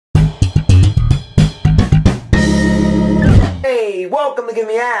Welcome to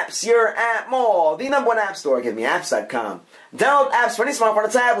GiveMeApps, your app mall, the #1 app store, GiveMeApps.com. Download apps for any smartphone or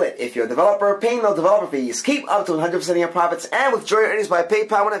tablet. If you're a developer, paying no developer fees, keep up to 100% of your profits, and withdraw your earnings by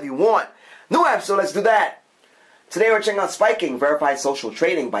PayPal whenever you want. New app store, let's do that. Today we're checking out Spiking, Verified Social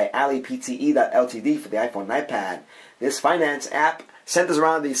Trading by AliPte.ltd for the iPhone and iPad. This finance app centers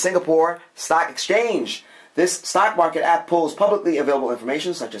around the Singapore Stock Exchange. This stock market app pulls publicly available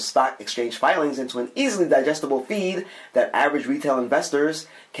information such as stock exchange filings into an easily digestible feed that average retail investors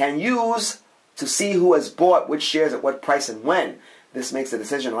can use to see who has bought which shares at what price and when. This makes the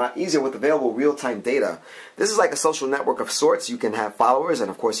decision a lot easier with available real-time data. This is like a social network of sorts. You can have followers,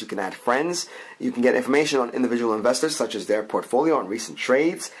 and of course you can add friends. You can get information on individual investors such as their portfolio and recent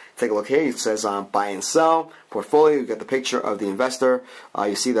trades. Take a look here. It says buy and sell, portfolio. You get the picture of the investor.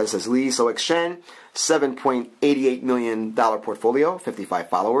 You see that it says Lee So Chen, $7.88 million portfolio, 55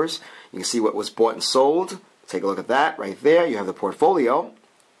 followers. You can see what was bought and sold. Take a look at that right there. You have the portfolio.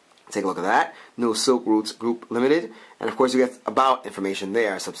 Take a look at that. New Silk Routes Group Limited. And of course you get about information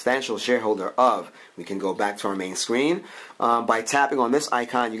there. Substantial shareholder of. We can go back to our main screen. By tapping on this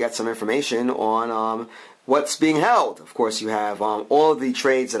icon you get some information on what's being held. Of course you have all of the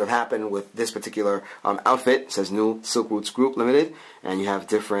trades that have happened with this particular outfit. It says New Silk Routes Group Limited. And you have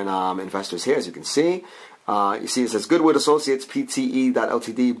different investors here as you can see. You see it says Goodwood Associates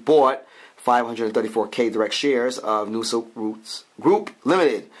Pte.ltd bought 534K direct shares of New Silk Routes Group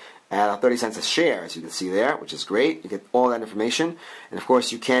Limited at 30 cents a share, as you can see there, which is great. You get all that information. And of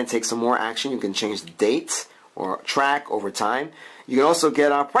course, you can take some more action. You can change the date or track over time. You can also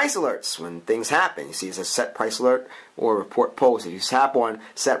get price alerts when things happen. You see it says set price alert or report post. If you tap on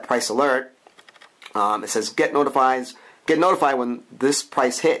set price alert, it says get notified when this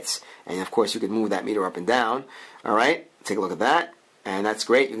price hits. And of course, you can move that meter up and down. All right, take a look at that. And that's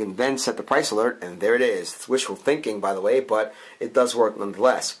great. You can then set the price alert, and there it is. It's wishful thinking, by the way, but it does work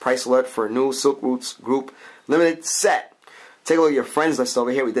nonetheless. Price alert for New Silk Routes Group Limited set. Take a look at your friends list over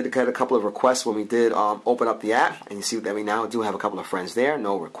here. We did get a couple of requests when we did open up the app, and you see that we now do have a couple of friends there.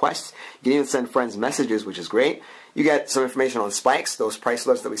 No requests. You can even send friends messages, which is great. You get some information on spikes, those price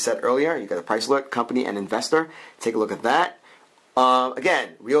alerts that we set earlier. You get a price alert, company, and investor. Take a look at that. Again,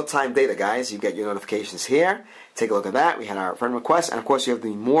 real-time data, guys. You get your notifications here. Take a look at that. We had our friend request. And, of course, you have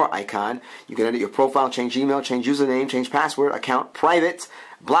the More icon. You can edit your profile, change email, change username, change password, account, private,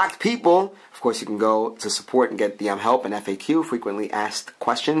 blocked people. Of course, you can go to support and get the help and FAQ, frequently asked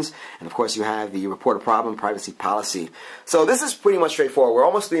questions. And, of course, you have the report a problem, privacy policy. So this is pretty much straightforward. We're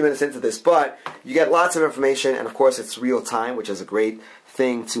almost 3 minutes into this, but you get lots of information. And, of course, it's real-time, which is a great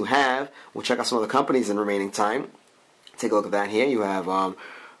thing to have. We'll check out some of the companies in remaining time. Take a look at that here. You have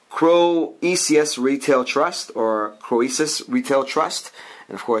Croesus Retail Trust or Croesus Retail Trust.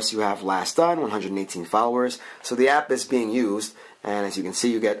 And of course you have last done, 118 followers. So the app is being used. And as you can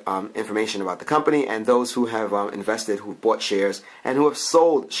see, you get information about the company and those who have invested, who have bought shares, and who have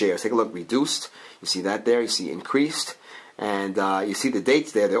sold shares. Take a look, reduced. You see that there. You see increased. And you see the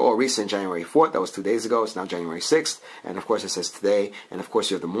dates there. They're all recent. January 4th. That was 2 days ago. It's now January 6th. And, of course, it says today. And, of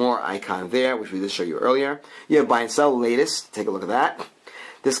course, you have the More icon there, which we did show you earlier. You have Buy and Sell latest. Take a look at that.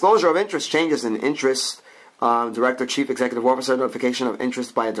 Disclosure of interest changes in interest. Director, Chief Executive Officer, notification of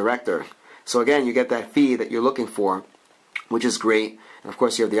interest by a director. So, again, you get that feed that you're looking for, which is great. And, of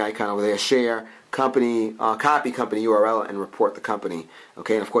course, you have the icon over there. Share, company, copy company URL, and report the company.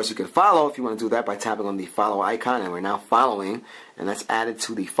 Okay, and of course you can follow if you want to do that by tapping on the follow icon, and we're now following, and that's added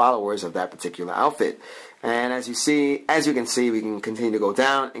to the followers of that particular outfit. And as you can see, we can continue to go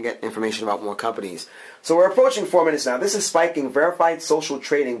down and get information about more companies. So we're approaching 4 minutes now. This is Spiking, Verified Social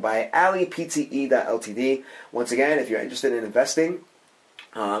Trading by AliPte.ltd. Once again, if you're interested in investing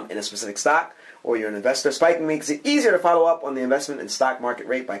in a specific stock, or you're an investor, Spiking makes it easier to follow up on the investment and stock market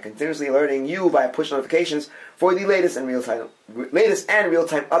rate by continuously alerting you via push notifications for the latest and real-time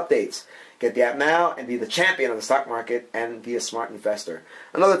updates. Get the app now and be the champion of the stock market and be a smart investor.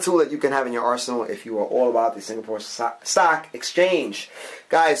 Another tool that you can have in your arsenal if you are all about the Singapore Stock Exchange.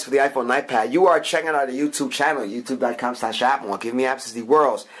 Guys, for the iPhone and iPad, you are checking out our YouTube channel, youtube.com/appmall. GiveMeApps is the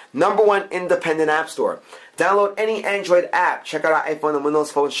world's #1 independent app store. Download any Android app. Check out our iPhone and Windows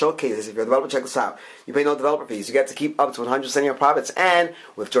Phone showcases. If you're a developer, check this out. You pay no developer fees. You get to keep up to 100% of your profits and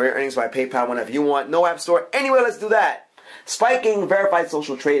withdraw your earnings by PayPal whenever you want. No app store anywhere. Let's do that. Spiking, Verified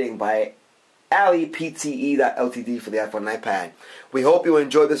Social Trading by AliPte.ltd for the iPhone and iPad. We hope you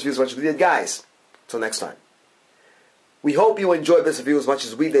enjoyed this review as much as we did, guys. Till next time. We hope you enjoyed this review as much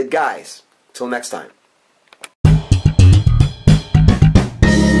as we did, guys. Till next time.